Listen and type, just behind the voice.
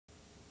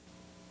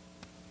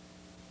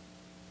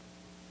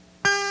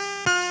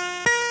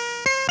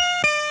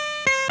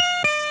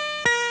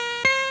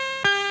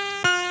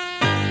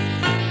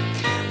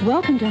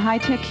to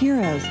High-Tech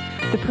Heroes,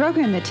 the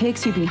program that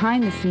takes you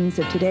behind the scenes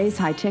of today's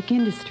high-tech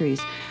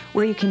industries,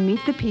 where you can meet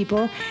the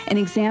people and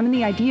examine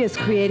the ideas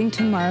creating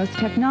tomorrow's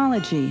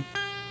technology.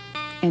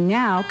 And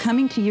now,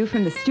 coming to you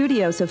from the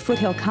studios of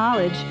Foothill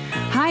College,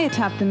 high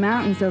atop the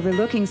mountains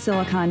overlooking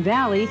Silicon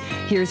Valley,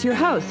 here's your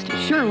host,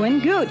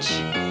 Sherwin Gooch.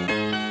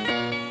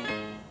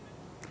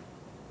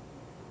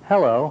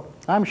 Hello,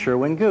 I'm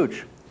Sherwin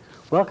Gooch.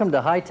 Welcome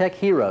to High-Tech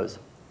Heroes.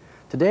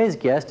 Today's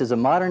guest is a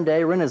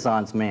modern-day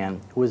Renaissance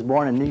man who was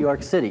born in New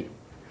York City.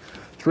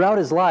 Throughout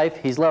his life,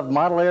 he's loved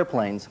model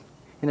airplanes.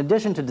 In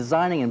addition to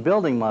designing and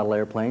building model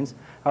airplanes,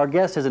 our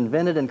guest has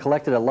invented and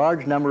collected a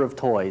large number of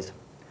toys.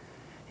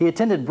 He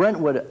attended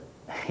Brentwood,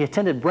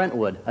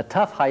 a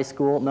tough high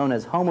school known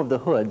as Home of the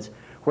Hoods,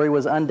 where he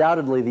was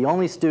undoubtedly the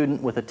only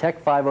student with a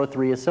Tech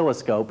 503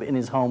 oscilloscope in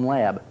his home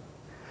lab.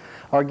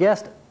 Our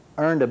guest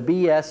earned a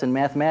BS in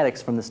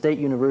mathematics from the State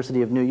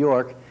University of New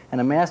York and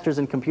a master's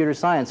in computer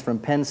science from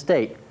Penn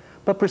State,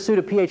 but pursued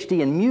a PhD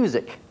in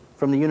music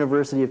from the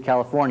University of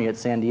California at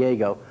San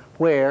Diego,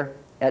 where,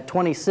 at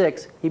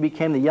 26, he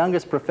became the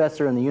youngest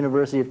professor in the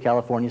University of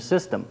California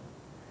system.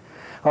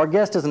 Our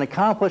guest is an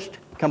accomplished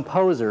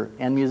composer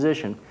and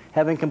musician,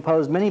 having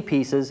composed many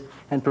pieces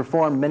and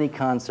performed many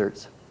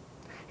concerts.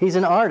 He's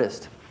an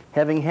artist,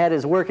 having had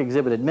his work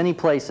exhibited many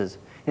places,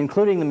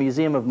 including the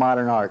Museum of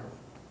Modern Art.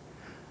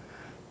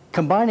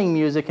 Combining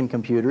music and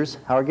computers,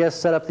 our guest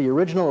set up the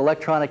original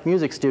electronic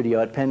music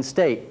studio at Penn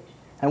State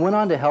and went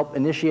on to help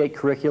initiate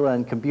curricula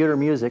in computer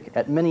music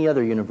at many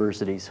other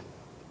universities.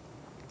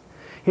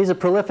 He's a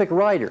prolific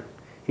writer.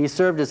 He's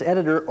served as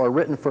editor or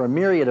written for a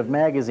myriad of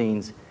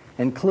magazines,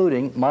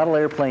 including Model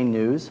Airplane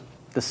News,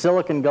 the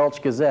Silicon Gulch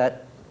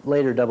Gazette,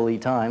 later EE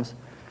Times,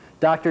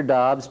 Dr.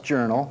 Dobbs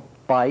Journal,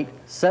 Byte,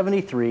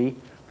 73,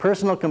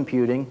 Personal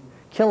Computing,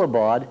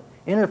 Kilobaud,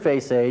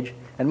 Interface Age,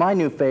 and my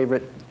new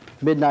favorite,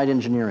 Midnight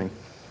Engineering.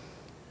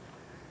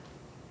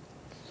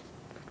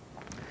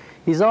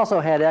 He's also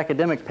had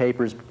academic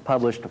papers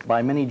published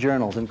by many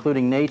journals,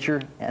 including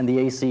Nature and the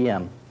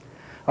ACM.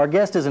 Our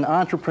guest is an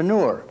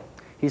entrepreneur.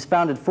 He's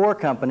founded 4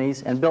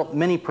 companies and built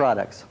many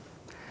products.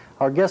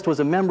 Our guest was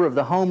a member of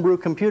the Homebrew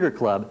Computer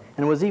Club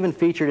and was even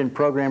featured in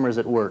Programmers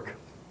at Work.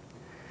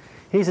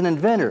 He's an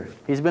inventor.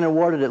 He's been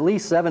awarded at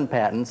least 7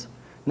 patents,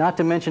 not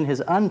to mention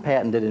his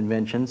unpatented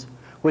inventions,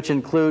 which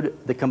include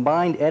the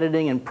combined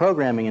editing and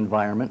programming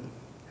environment,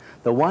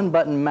 the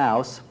one-button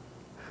mouse,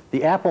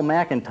 the Apple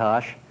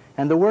Macintosh,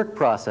 and the work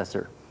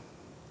processor.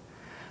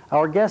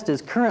 Our guest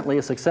is currently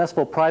a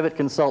successful private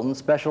consultant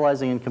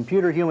specializing in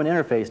computer-human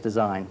interface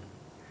design.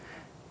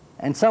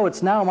 And so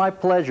it's now my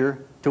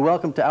pleasure to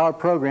welcome to our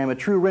program a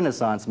true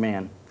Renaissance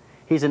man.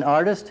 He's an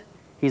artist,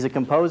 he's a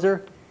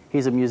composer,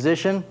 he's a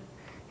musician,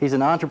 he's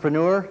an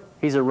entrepreneur,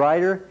 he's a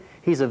writer,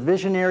 he's a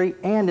visionary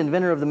and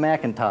inventor of the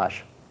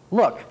Macintosh.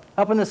 Look,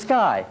 up in the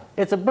sky,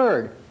 it's a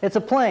bird, it's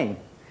a plane,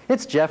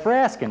 it's Jef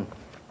Raskin.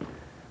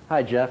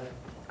 Hi, Jeff.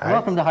 Hi.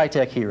 Welcome to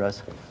High-Tech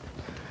Heroes.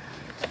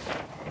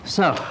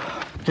 So,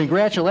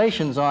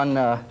 congratulations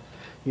on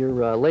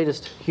your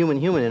latest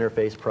human-human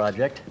interface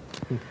project.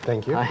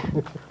 Thank you. I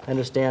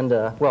understand,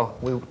 well,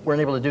 we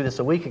weren't able to do this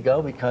a week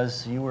ago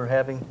because you were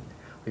having,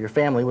 or your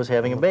family was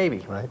having a baby.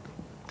 Right.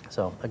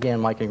 So, again,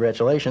 my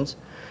congratulations.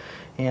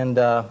 And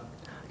I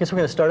guess we're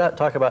going to start out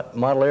talk about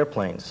model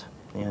airplanes.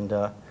 And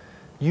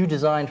you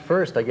designed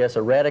first, I guess,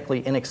 a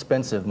radically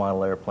inexpensive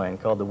model airplane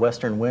called the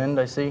Western Wind,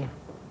 I see.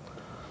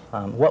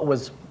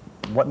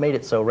 What made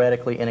it so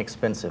radically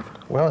inexpensive?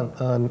 Well,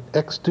 an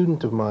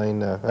ex-student of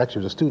mine,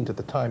 actually was a student at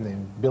the time,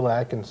 named Bill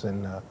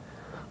Atkinson,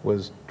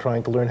 was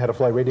trying to learn how to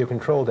fly radio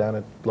control down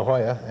at La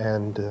Jolla,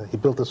 and he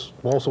built this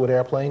balsa-wood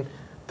airplane,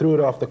 threw it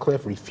off the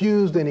cliff,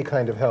 refused any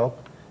kind of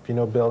help. If you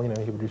know Bill, you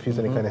know, he would refuse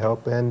any kind of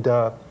help, and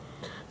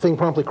thing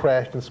promptly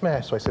crashed and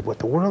smashed. So I said, what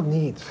the world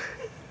needs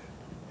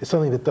is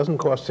something that doesn't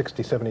cost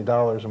 $60,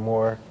 $70 or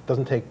more,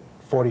 doesn't take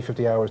 40,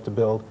 50 hours to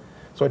build.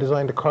 So I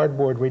designed a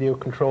cardboard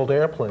radio-controlled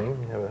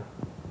airplane. You have a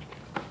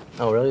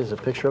Oh, really? There's a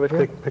picture of it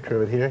here? picture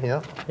of it here,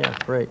 yeah. Yeah,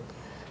 great.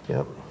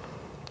 Yep.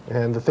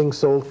 And the thing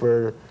sold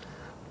for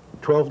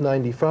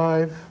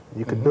 $12.95.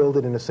 You could build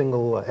it in a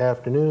single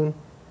afternoon.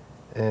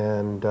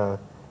 And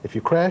if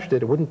you crashed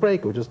it, it wouldn't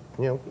break. It would just,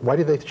 you know, why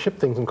do they ship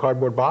things in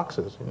cardboard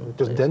boxes? You know, it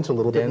just dents a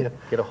little bit. You know,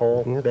 get a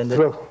hole, bend it.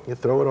 You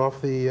throw it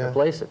off the...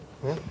 Replace it.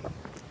 Yeah.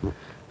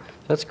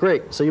 That's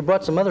great. So you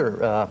brought some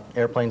other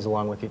airplanes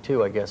along with you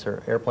too, I guess,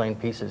 or airplane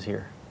pieces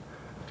here.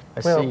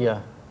 I see...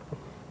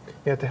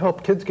 Yeah, to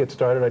help kids get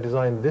started, I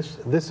designed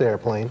this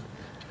airplane,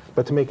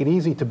 but to make it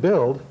easy to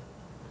build,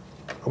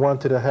 I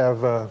wanted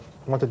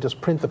to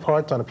just print the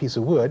parts on a piece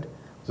of wood.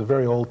 It's a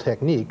very old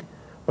technique,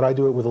 but I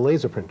do it with a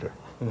laser printer.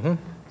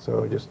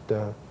 So I just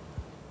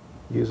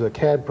use a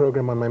CAD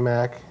program on my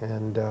Mac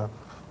and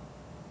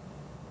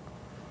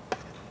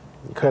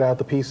cut out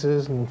the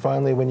pieces, and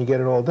finally, when you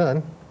get it all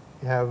done,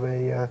 you have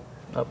a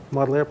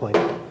model airplane.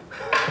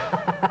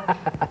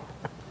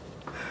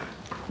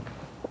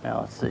 Now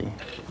let's see.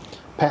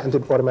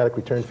 Patented automatic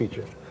return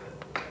feature.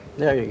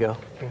 There you go.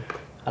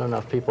 I don't know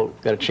if people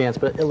got a chance,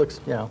 but it looks,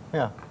 you know,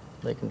 yeah,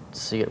 they can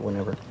see it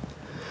whenever.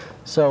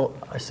 So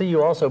I see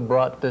you also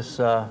brought this,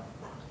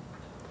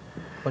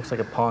 looks like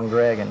a Pong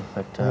Dragon,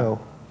 but No.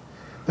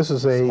 This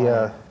is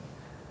a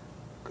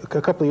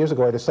couple of years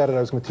ago I decided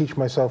I was going to teach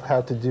myself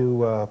how to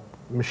do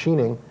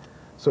machining.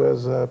 So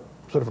as a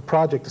sort of a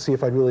project to see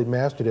if I'd really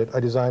mastered it, I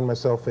designed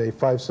myself a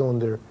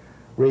 5-cylinder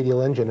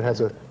radial engine. It has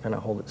a... Kind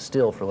of hold it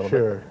still for a little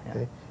Sure. bit. Yeah.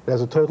 Okay. It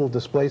has a total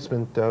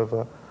displacement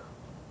of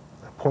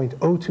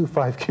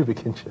 0.025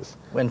 cubic inches.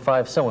 In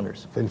 5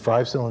 cylinders. In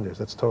 5 cylinders,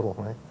 that's total,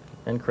 right?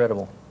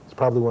 Incredible. It's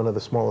probably one of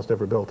the smallest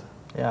ever built.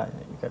 Yeah,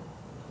 you got,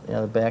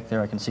 the back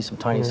there I can see some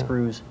tiny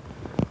screws.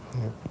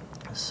 Yeah.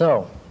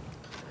 So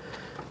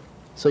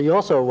you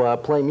also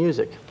play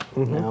music.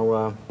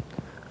 Now,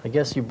 I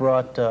guess you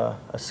brought a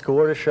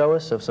score to show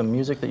us of some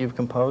music that you've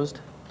composed.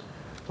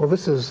 Well,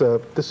 this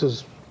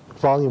is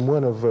volume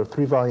 1 of a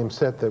 3-volume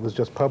set that was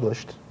just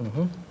published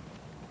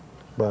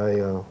by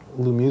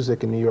Lou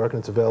Music in New York, and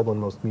it's available in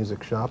most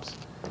music shops.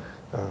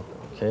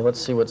 Okay,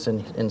 let's see what's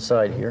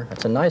inside here.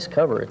 It's a nice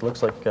cover. It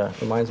looks like,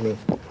 reminds me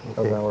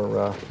of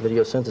our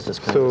video synthesis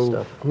kind of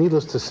stuff. So,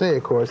 needless to say,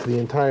 of course, the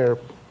entire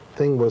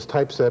thing was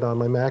typeset on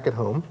my Mac at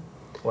home.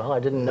 Well, I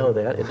didn't know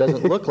that. It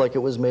doesn't look like it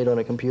was made on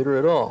a computer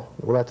at all.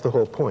 Well, that's the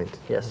whole point.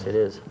 Yes, it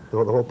is. The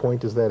whole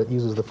point is that it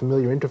uses the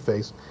familiar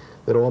interface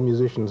that all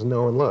musicians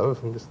know and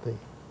love, and just the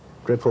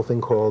dreadful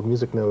thing called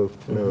music node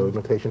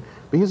notation.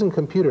 But using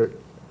computer,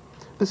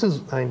 this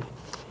is, the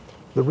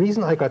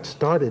reason I got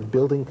started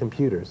building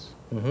computers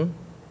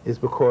is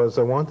because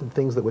I wanted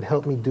things that would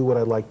help me do what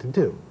I like to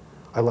do.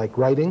 I like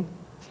writing,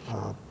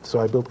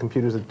 so I built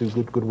computers that do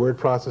good word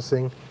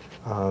processing.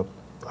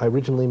 I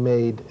originally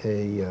made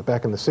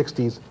back in the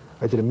 60s,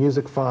 I did a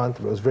music font.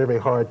 It was very, very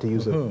hard to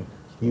use a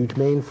huge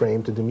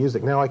mainframe to do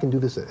music. Now I can do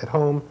this at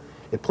home.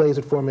 It plays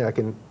it for me. I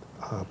can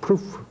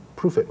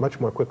proof it much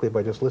more quickly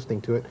by just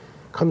listening to it.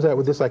 Comes out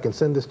with this, I can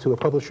send this to a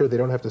publisher. They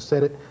don't have to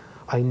set it.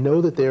 I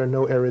know that there are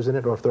no errors in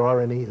it, or if there are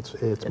any,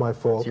 it's my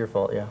fault. It's your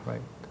fault, yeah,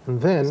 right. And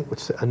then,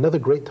 which is another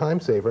great time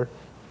saver,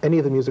 any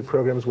of the music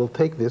programs will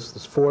take this.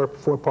 There's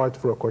four parts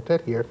for a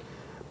quartet here,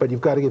 but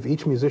you've got to give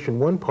each musician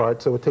one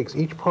part, so it takes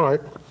each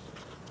part,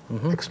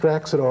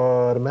 extracts it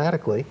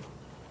automatically,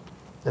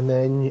 and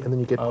then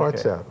you get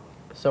parts out.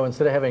 So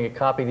instead of having to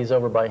copy these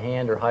over by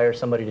hand or hire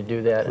somebody to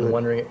do that and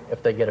wondering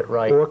if they get it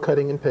right, or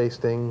cutting and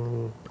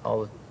pasting,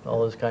 all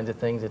those kinds of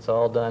things, it's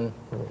all done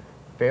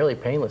fairly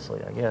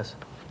painlessly, I guess.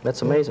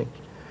 That's amazing.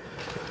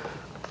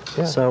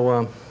 Yeah. So,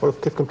 well,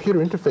 if computer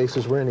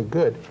interfaces were any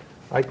good,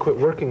 I'd quit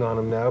working on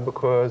them now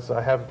because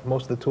I have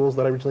most of the tools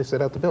that I originally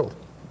set out to build.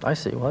 I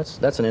see. Well,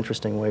 that's an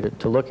interesting way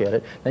to look at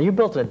it. Now, you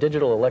built a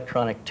digital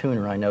electronic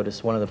tuner, I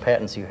noticed, one of the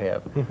patents you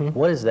have.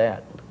 What is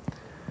that?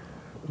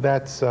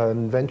 That's an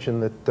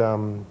invention that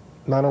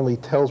not only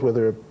tells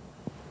whether an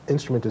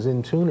instrument is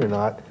in tune or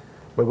not,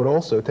 but would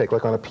also take,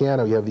 like on a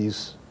piano, you have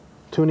these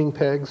tuning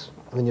pegs,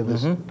 and then you have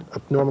this,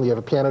 normally you have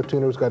a piano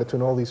tuner who's got to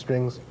tune all these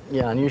strings.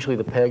 Yeah, and usually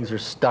the pegs are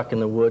stuck in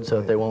the wood so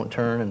that they won't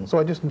turn. And so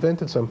I just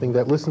invented something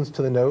that listens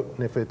to the note,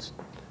 and if it's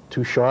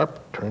too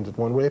sharp, turns it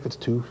one way. If it's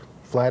too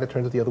flat, it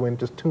turns it the other way, and it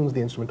just tunes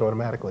the instrument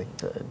automatically.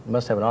 It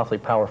must have an awfully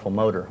powerful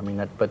motor. I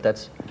mean, but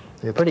that's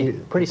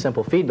pretty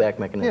simple feedback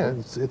mechanism.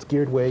 Yeah, it's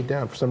geared way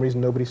down. For some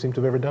reason, nobody seemed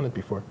to have ever done it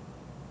before.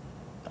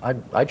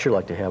 I'd sure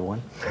like to have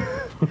one.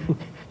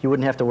 You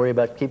wouldn't have to worry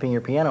about keeping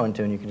your piano in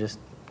tune. You could just,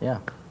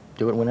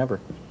 do it whenever.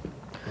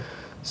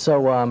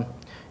 So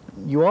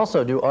you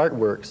also do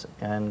artworks,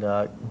 and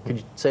could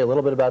you say a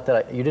little bit about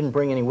that? You didn't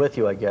bring any with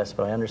you, I guess,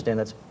 but I understand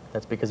that's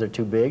because they're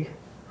too big?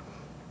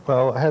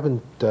 Well, I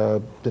haven't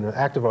been an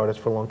active artist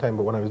for a long time,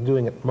 but when I was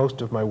doing it,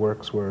 most of my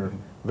works were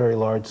very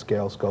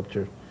large-scale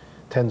sculpture,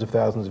 tens of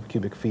thousands of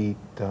cubic feet,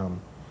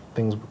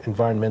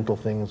 environmental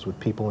things with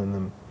people in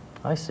them.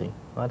 I see.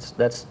 Well,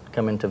 that's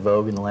come into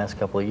vogue in the last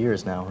couple of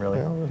years now, really.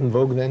 Well, it was in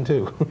vogue then,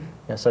 too.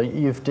 Yeah, so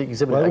you've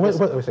exhibited... Well, it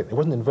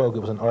wasn't in vogue, it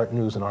was in art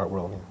news and art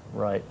world. Yeah.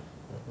 Right,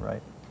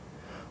 right.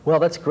 Well,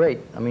 that's great.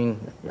 I mean,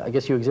 I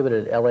guess you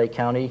exhibited at LA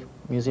County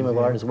Museum of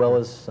Art as well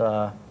as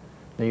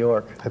New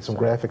York. Had some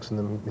graphics in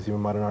the Museum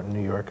of Modern Art in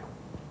New York.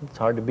 It's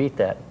hard to beat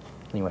that.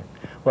 Anyway,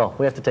 well,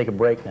 we have to take a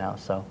break now,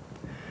 so.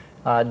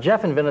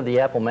 Jef invented the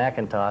Apple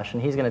Macintosh,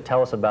 and he's going to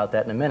tell us about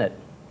that in a minute.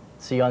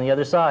 See you on the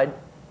other side.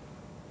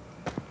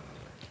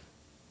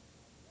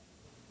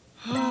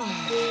 All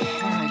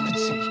right,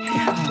 let's see.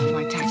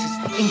 My taxes,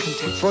 income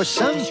tax. For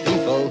some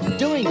people,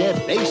 doing their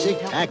basic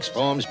tax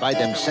forms by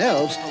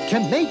themselves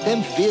can make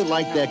them feel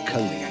like they're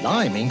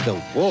climbing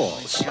the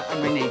walls.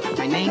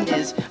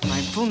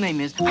 My full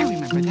name is, I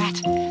remember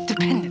that,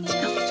 Dependence.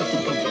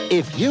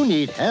 If you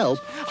need help,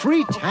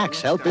 free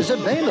tax help is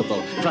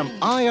available from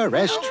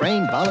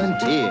IRS-trained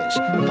volunteers.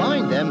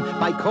 Find them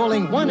by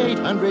calling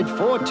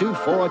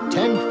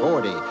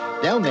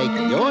 1-800-424-1040. They'll make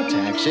your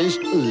taxes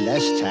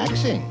less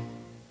taxing.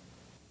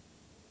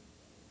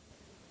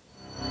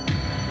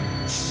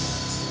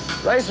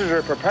 Racers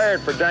are prepared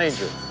for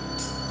danger.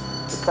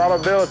 The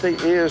probability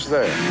is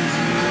there.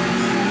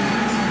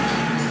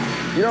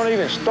 You don't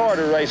even start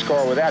a race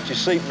car without your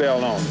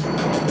seatbelt on.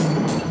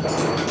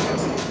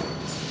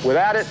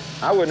 Without it,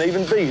 I wouldn't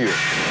even be here.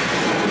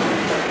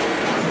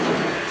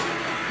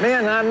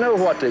 Men, I know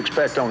what to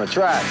expect on the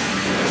track.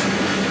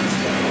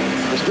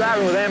 It's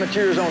driving with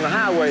amateurs on the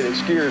highway that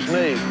scares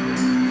me.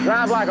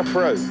 Drive like a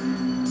pro.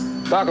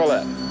 Buckle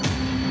up.